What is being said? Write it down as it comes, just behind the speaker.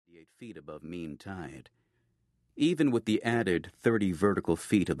feet above mean tide. Even with the added 30 vertical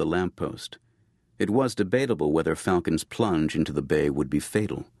feet of the lamppost, it was debatable whether Falcon's plunge into the bay would be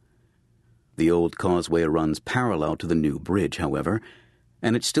fatal. The old causeway runs parallel to the new bridge, however,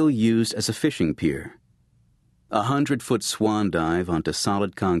 and it's still used as a fishing pier. 100-foot swan dive onto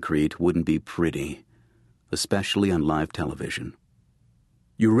solid concrete wouldn't be pretty, especially on live television.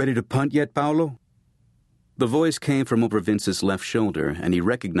 "You ready to punt yet, Paolo?" The voice came from over Vince's left shoulder, and he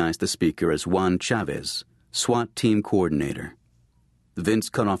recognized the speaker as Juan Chavez, SWAT team coordinator. Vince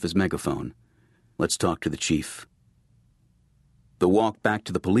cut off his megaphone. "Let's talk to the chief." The walk back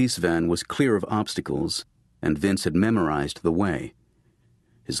to the police van was clear of obstacles, and Vince had memorized the way.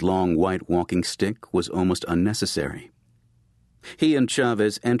 His long white walking stick was almost unnecessary. He and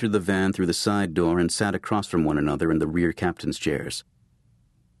Chavez entered the van through the side door and sat across from one another in the rear captain's chairs.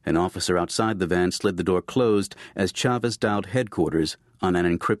 An officer outside the van slid the door closed as Chavez dialed headquarters on an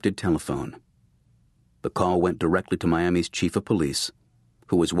encrypted telephone. The call went directly to Miami's chief of police,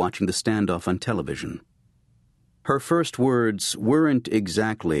 who was watching the standoff on television. Her first words weren't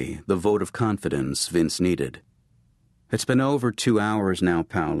exactly the vote of confidence Vince needed. "It's been over 2 hours now,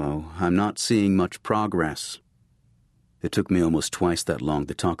 Paolo. I'm not seeing much progress. It took me almost twice that long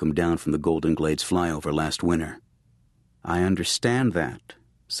to talk him down from the Golden Glades flyover last winter." "I understand that,"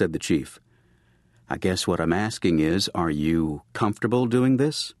 said the chief. "I guess what I'm asking is, are you comfortable doing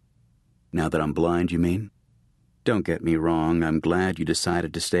this? Now that I'm blind, you mean? Don't get me wrong, I'm glad you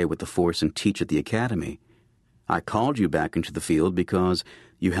decided to stay with the force and teach at the academy. I called you back into the field because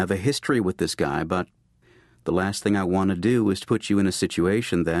you have a history with this guy, but the last thing I want to do is to put you in a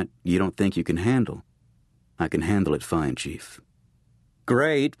situation that you don't think you can handle. I can handle it fine, Chief."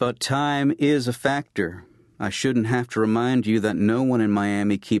 "Great, but time is a factor. I shouldn't have to remind you that no one in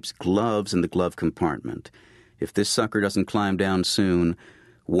Miami keeps gloves in the glove compartment. If this sucker doesn't climb down soon,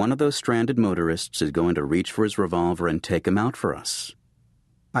 one of those stranded motorists is going to reach for his revolver and take him out for us."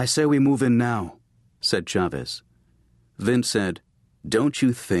 "I say we move in now," said Chavez. Vince said, "Don't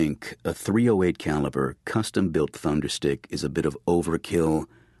you think a .308 caliber custom-built thunderstick is a bit of overkill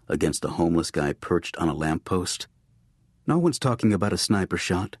against a homeless guy perched on a lamppost?" "No one's talking about a sniper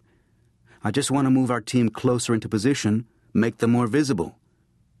shot. I just want to move our team closer into position, make them more visible.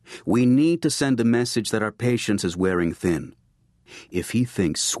 We need to send a message that our patience is wearing thin. If he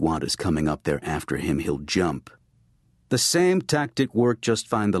thinks SWAT is coming up there after him, he'll jump. The same tactic worked just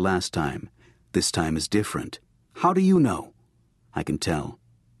fine the last time. This time is different. How do you know?" "I can tell."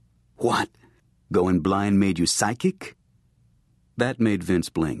 "What? Going blind made you psychic?" That made Vince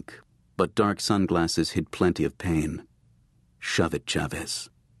blink, but dark sunglasses hid plenty of pain. "Shove it, Chavez."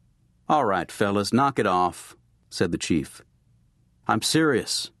 "All right, fellas, knock it off," said the chief. "I'm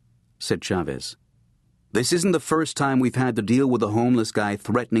serious," said Chavez. "This isn't the first time we've had to deal with a homeless guy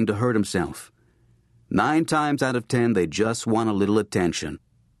threatening to hurt himself. 9 times out of 10, they just want a little attention.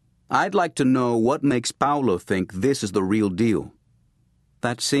 I'd like to know what makes Paolo think this is the real deal."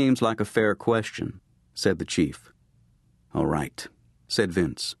 "That seems like a fair question," said the chief. "All right," said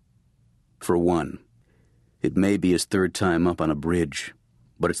Vince. "For one, it may be his 3rd time up on a bridge,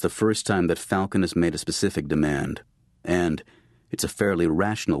 but it's the first time that Falcon has made a specific demand, and it's a fairly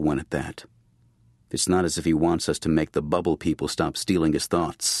rational one at that. It's not as if he wants us to make the bubble people stop stealing his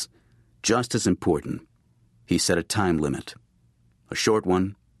thoughts. Just as important, he set a time limit. A short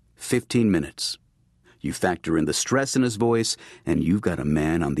one, 15 minutes. You factor in the stress in his voice, and you've got a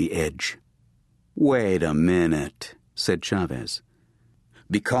man on the edge." "Wait a minute," said Chavez.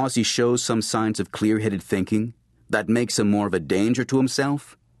 "Because he shows some signs of clear-headed thinking, that makes him more of a danger to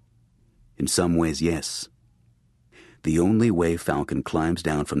himself?" "In some ways, yes. The only way Falcon climbs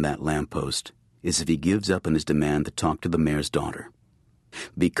down from that lamppost is if he gives up on his demand to talk to the mayor's daughter.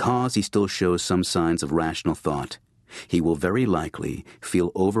 Because he still shows some signs of rational thought, he will very likely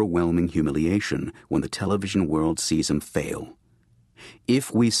feel overwhelming humiliation when the television world sees him fail.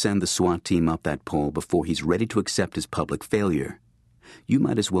 If we send the SWAT team up that pole before he's ready to accept his public failure, you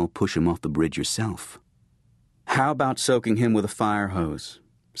might as well push him off the bridge yourself." "How about soaking him with a fire hose?"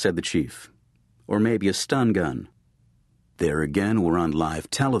 said the chief. "Or maybe a stun gun." "There again, we're on live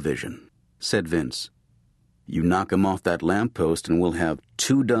television," said Vince. "You knock him off that lamppost and we'll have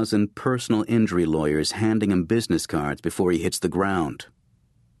 24 personal injury lawyers handing him business cards before he hits the ground."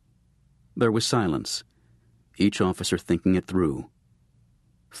 There was silence, each officer thinking it through.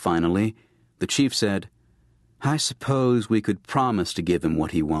 Finally, the chief said, "I suppose we could promise to give him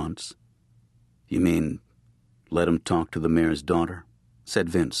what he wants." "You mean, let him talk to the mayor's daughter?" said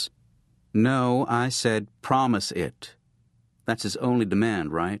Vince. "No, I said promise it. That's his only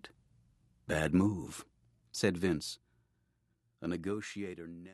demand, right?" "Bad move," said Vince. "A negotiator never..."